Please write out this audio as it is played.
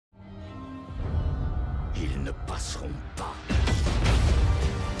ne passeront pas.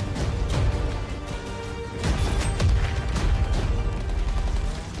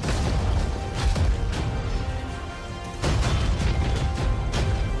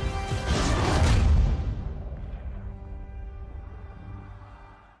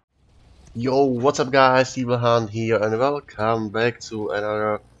 Yo, what's up guys, Evilhunt here and welcome back to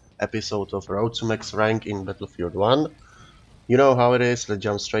another episode of Road to Max Rank in Battlefield 1. You know how it is, let's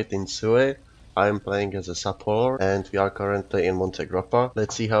jump straight into it. I'm playing as a support and we are currently in Monte Grappa.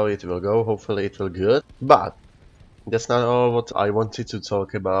 Let's see how it will go, hopefully it will good. But that's not all what I wanted to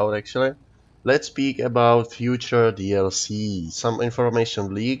talk about actually. Let's speak about future DLC. Some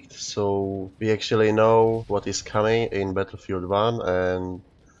information leaked, so we actually know what is coming in Battlefield 1 and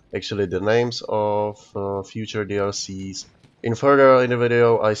actually the names of future DLCs. Further in the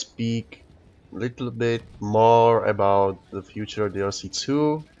video I speak a little bit more about the future DLC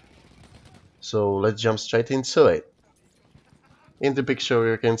 2. So let's jump straight into it. In the picture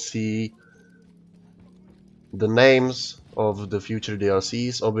you can see the names of the future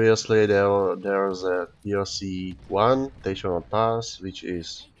DLCs. Obviously there's a DLC 1, National Pass, which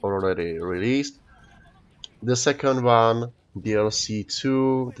is already released. The second one, DLC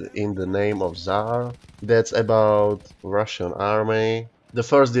 2, in the name of Tsar, that's about Russian army. The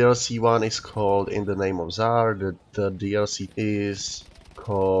first DLC one is called In the Name of Tsar, the DLC is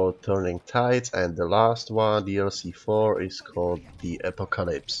called Turning Tides, and the last one, DLC 4, is called The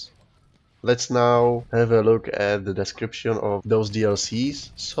Apocalypse. Let's now have a look at the description of those DLCs.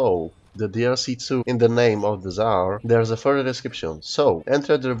 So, the DLC 2 In the Name of the Tsar, there's a further description. So,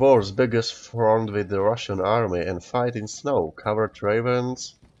 enter the war's biggest front with the Russian army and fight in snow-covered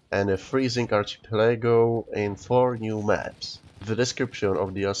ravens and a freezing archipelago in 4 new maps. The description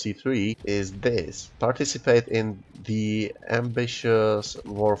of DLC 3 is this: participate in the ambitious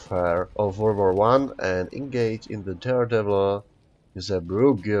warfare of World War I and engage in the Daredevil,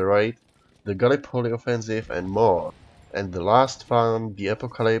 Zeebrugge raid, the Gallipoli offensive and more. And the last one, the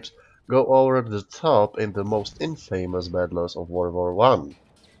Apocalypse, go over the top in the most infamous battles of World War I.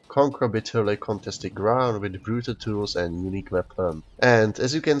 Conquer bitterly contested ground with brutal tools and unique weapons. And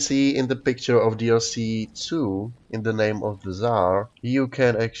as you can see in the picture of DLC 2, In the Name of the Tsar, you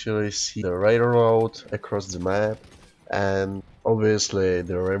can actually see the railroad across the map and obviously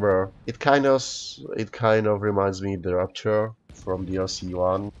the river. It kind of reminds me of the Rapture from DLC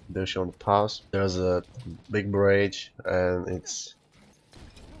 1, the National Pass. There's a big bridge and it's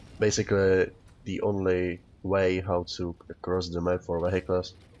basically the only way how to cross the map for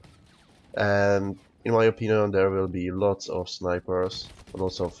vehicles. And in my opinion there will be lots of sniper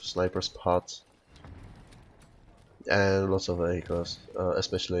spots and lots of vehicles,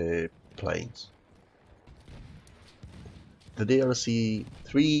 especially planes. The DLC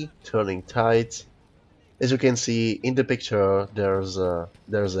 3, Turning Tides. As you can see in the picture, there's a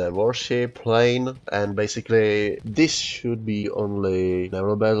warship plane, and basically this should be only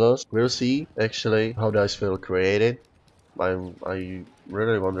naval battles. We'll see actually how dice will create it. I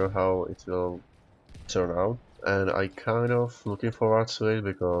really wonder how it will turn out, and I kind of looking forward to it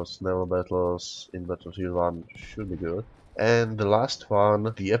because naval battles in Battlefield 1 should be good. And the last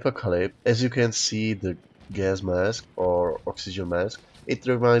one, the Apocalypse. As you can see, the gas mask or oxygen mask, it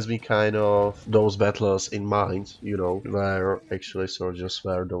reminds me kind of those battles in Mines, you know, where actually soldiers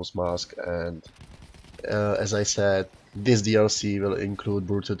wear those masks. And as I said, this DLC will include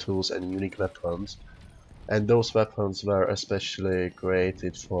brutal tools and unique weapons, and those weapons were especially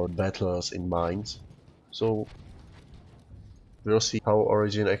created for battles in Mines. So we'll see how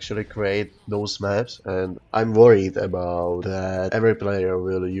Origin actually create those maps, and I'm worried about that every player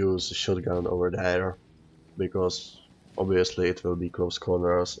will use a shotgun over there, because obviously it will be close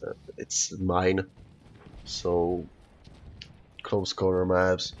corners. It's mine, so close corner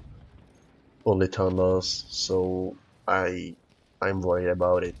maps, only tunnels. So I'm worried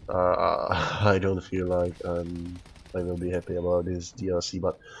about it. I don't feel like I will be happy about this DLC,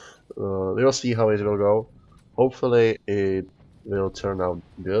 but we'll see how it will go. Hopefully it will turn out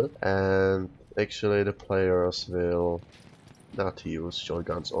good, and actually the players will not use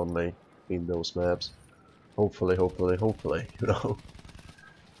shotguns only in those maps. Hopefully, you know.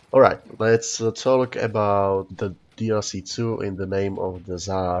 Alright, let's talk about the DLC 2 In the Name of the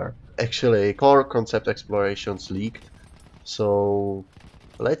Tsar. Actually, core concept explorations leaked, so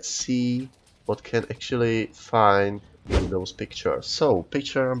let's see what can actually find in those pictures. So,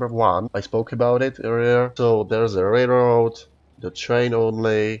 picture number 1, I spoke about it earlier. So, there's a railroad, the train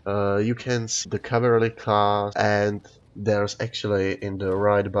only, you can see the cavalry class, and there's actually in the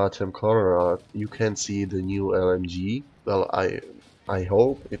right bottom corner you can see the new LMG. Well, I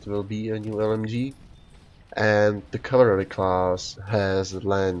hope it will be a new LMG. and the cavalry class has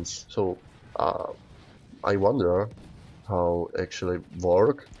lens. So I wonder how actually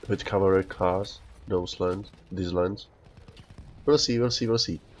work with cavalry class these lens. We'll see, we'll see, we'll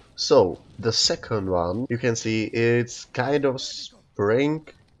see. So the second one, you can see it's kind of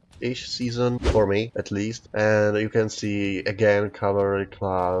spring-ish season for me at least, and you can see again cavalry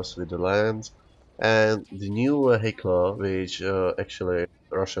class with the lens and the new vehicle which actually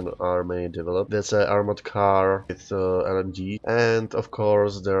Russian army developed. That's an armored car with LMG, and of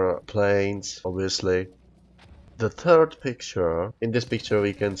course there are planes, obviously. The third picture, in this picture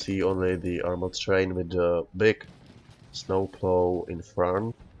we can see only the armored train with the big snowplow in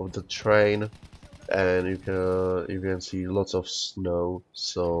front of the train, and you can see lots of snow.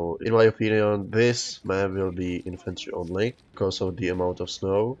 So in my opinion this map will be infantry only because of the amount of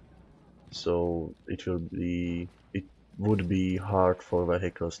snow. So it would be hard for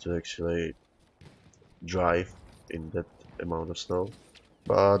vehicles to actually drive in that amount of snow.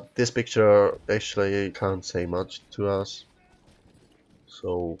 But this picture actually can't say much to us.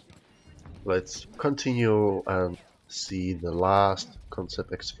 So let's continue and see the last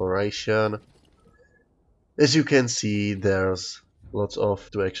concept exploration. As you can see, there's lots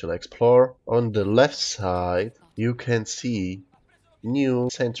of to actually explore. On the left side, you can see new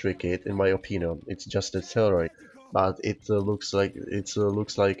sentry kit. In my opinion, it's just a theory, but it looks like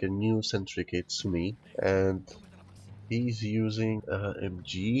a new sentry kit to me. And he's using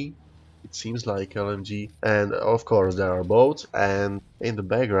MG. It seems like LMG, and of course there are boats, and in the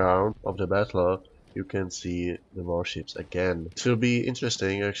background of the battle you can see the warships again. It will be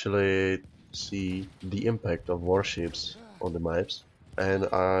interesting actually to see the impact of warships on the maps, and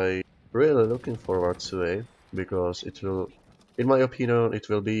I really looking forward to it because it will, in my opinion, it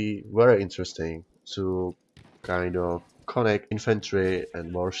will be very interesting to kind of connect infantry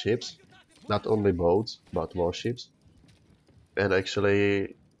and warships, not only boats but warships, and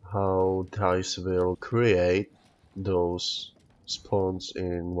actually how DICE will create those spawns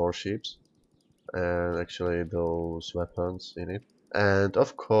in warships and actually those weapons in it. And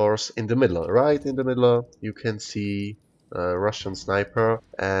of course, in the middle, right in the middle, you can see a Russian sniper,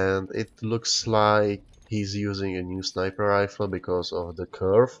 and it looks like he's using a new sniper rifle because of the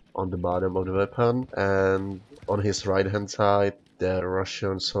curve on the bottom of the weapon, and on his right hand side the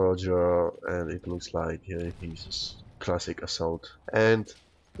Russian soldier, and it looks like he's classic assault. And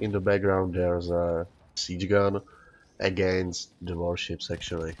in the background there's a siege gun against the warships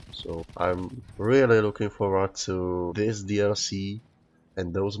actually. So I'm really looking forward to this DLC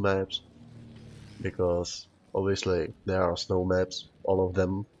and those maps because obviously there are snow maps, all of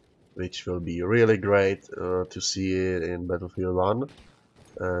them, which will be really great to see it in Battlefield 1,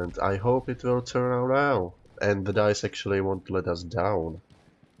 and I hope it will turn out now. And the DICE actually won't let us down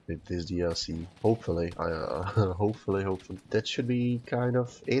with this DLC. Hopefully, hopefully. That should be kind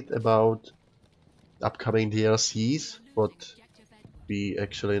of it about upcoming DLCs. What we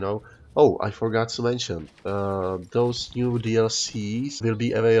actually know. Oh, I forgot to mention, those new DLCs will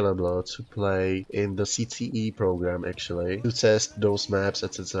be available to play in the CTE program actually, to test those maps,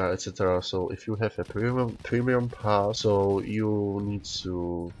 etc, etc. So if you have a premium pass, so you need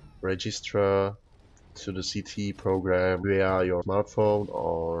to register to the CTE program via your smartphone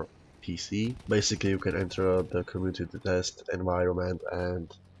or PC. Basically you can enter the community test environment and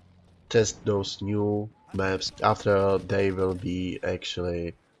test those new maps after they will be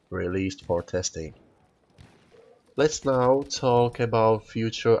actually released for testing. Let's now talk about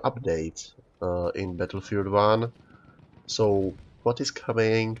future updates in Battlefield 1. So, what is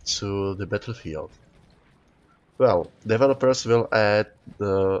coming to the battlefield? Well, developers will add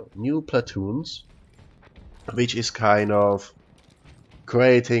the new platoons, which is kind of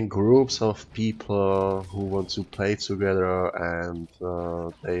creating groups of people who want to play together, and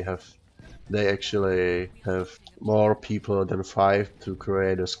they actually have more people than 5 to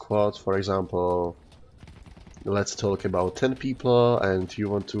create a squad. For example, let's talk about 10 people and you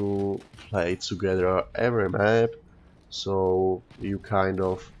want to play together every map, so you kind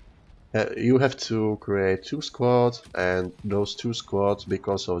of you have to create 2 squads, and those 2 squads,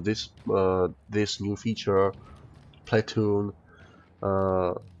 because of this new feature, platoon,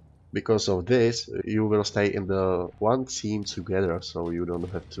 uh, because of this, you will stay in the one team together, so you don't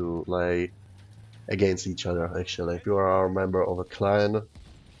have to play against each other actually. If you are a member of a clan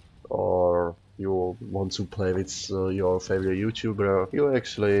or you want to play with your favorite YouTuber, you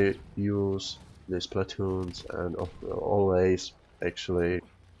actually use these platoons, and always actually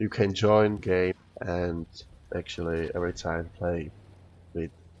you can join game and actually every time play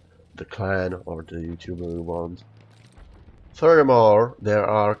with the clan or the YouTuber you want. Furthermore, there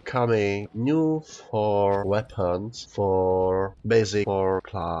are coming new 4 weapons for basic for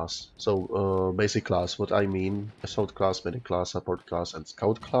class. So basic class, what I mean, assault class, medic class, support class, and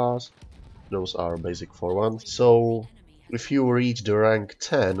scout class. Those are basic for ones. So if you reach the rank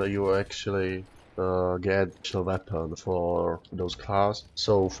 10, you actually get a weapon for those class.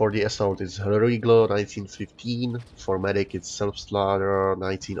 So for the assault it's Reglo 1915, for medic it's Self-Slaughter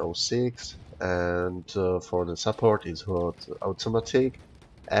 1906, and for the support it's Hood Automatic.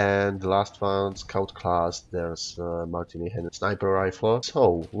 And the last one, Scout class, there's Martini Henry Sniper Rifle.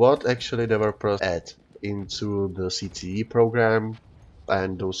 So, what actually developers add into the CTE program,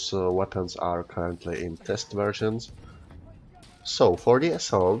 and those weapons are currently in test versions. So, for the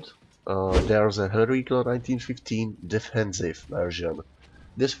assault, there's a Hurricane 1915 defensive version.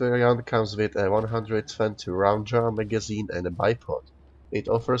 This variant comes with a 120 round drum magazine and a bipod. It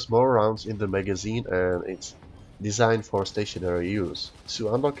offers more rounds in the magazine and it's designed for stationary use.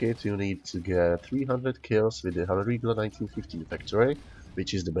 To unlock it, you need to get 300 kills with the Hurricane 1915 factory,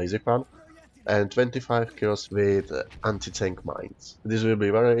 which is the basic one, and 25 kills with anti-tank mines. This will be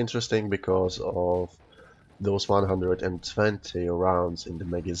very interesting because of those 120 rounds in the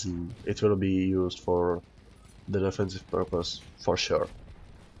magazine. It will be used for the defensive purpose for sure.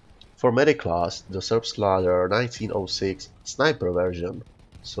 For medic class, the Slaughter 1906 sniper version.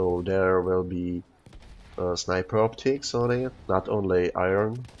 So there will be sniper optics on it, not only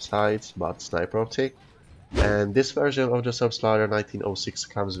iron sights but sniper optic. And this version of the Slaughter 1906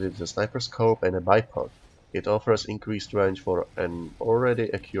 comes with a sniper scope and a bipod. It offers increased range for an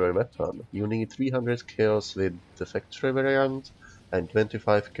already accurate weapon. You need 300 kills with the factory variant and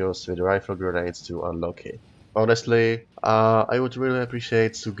 25 kills with rifle grenades to unlock it. Honestly, I would really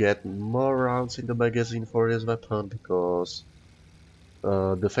appreciate to get more rounds in the magazine for this weapon because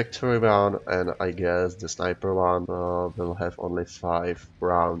the factory one and I guess the sniper one will have only 5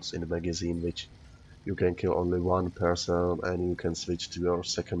 rounds in the magazine, which you can kill only one person and you can switch to your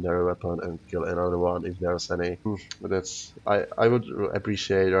secondary weapon and kill another one if there's any. I would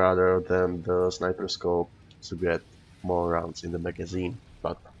appreciate rather than the sniper scope to get more rounds in the magazine,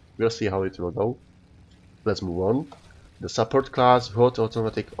 but we'll see how it will go. Let's move on. The support class, Hot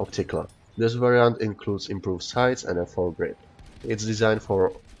Automatic Optical. This variant includes improved sights and a foregrip. It's designed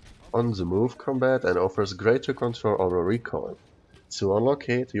for on-the-move combat and offers greater control over recoil. To unlock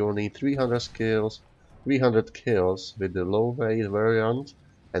it, you'll need 300 kills with the low weight variant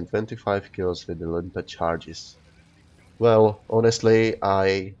and 25 kills with the limpet charges. Well, honestly,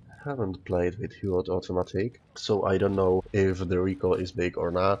 I haven't played with Hot Automatic, so I don't know if the recoil is big or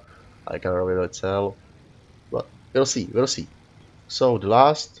not. I can't really tell. But we'll see. So the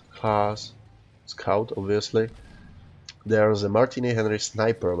last class, Scout, obviously. There's a Martini Henry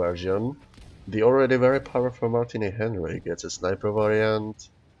sniper version. The already very powerful Martini Henry gets a sniper variant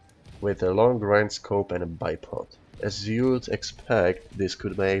with a long range scope and a bipod. As you'd expect, this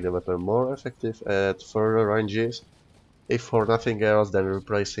could make the weapon more effective at further ranges, if for nothing else than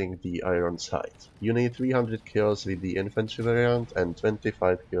replacing the iron sight. You need 300 kills with the infantry variant and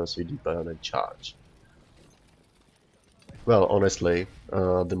 25 kills with the bayonet charge. Well, honestly,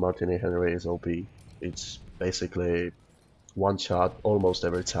 the Martini Henry is OP. It's basically one shot almost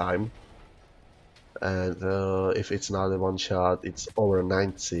every time, and if it's not a one shot, it's over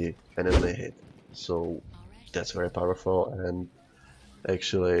 90 enemy hit. So that's very powerful, and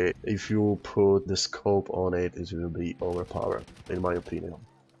actually, if you put the scope on it, it will be overpowered, in my opinion.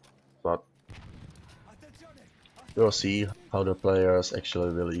 But we'll see how the players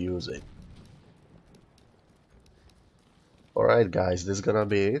actually will use it. Alright guys, this is gonna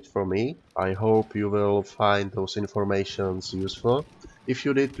be it for me. I hope you will find those informations useful. If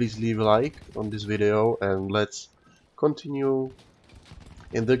you did, please leave a like on this video and let's continue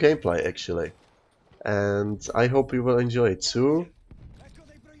in the gameplay actually. And I hope you will enjoy it too,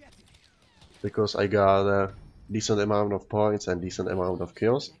 because I got a decent amount of points and decent amount of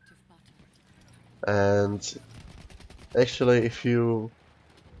kills. And actually, if you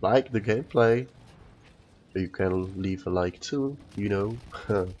like the gameplay, you can leave a like too, you know.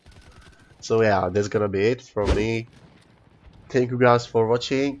 So yeah, that's gonna be it from me. Thank you guys for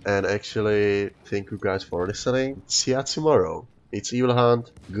watching, and actually thank you guys for listening. See ya tomorrow. It's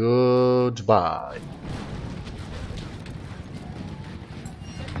Evilhunt. Goodbye.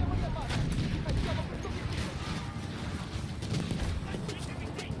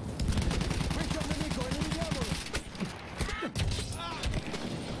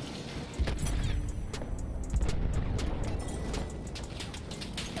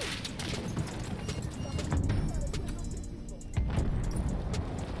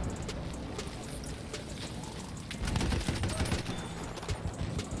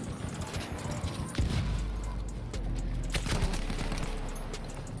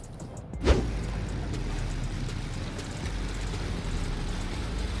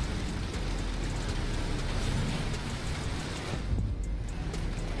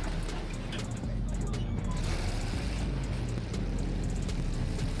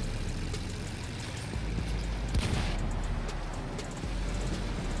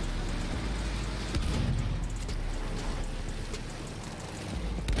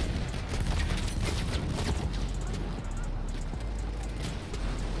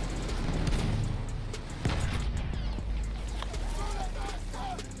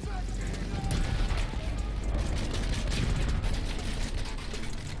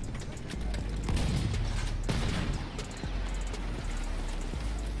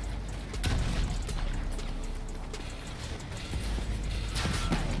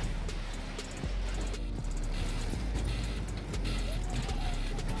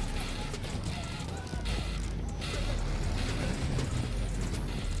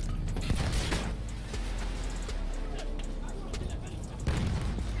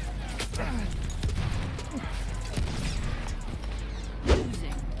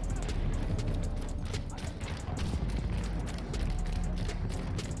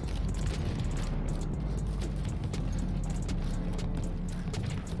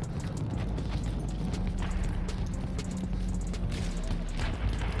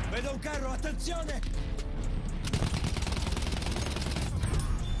 Vedo un carro, attenzione!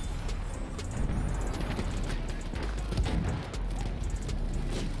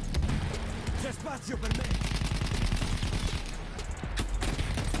 C'è spazio per me!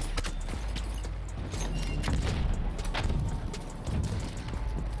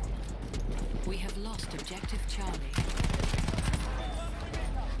 We have lost objective Charlie.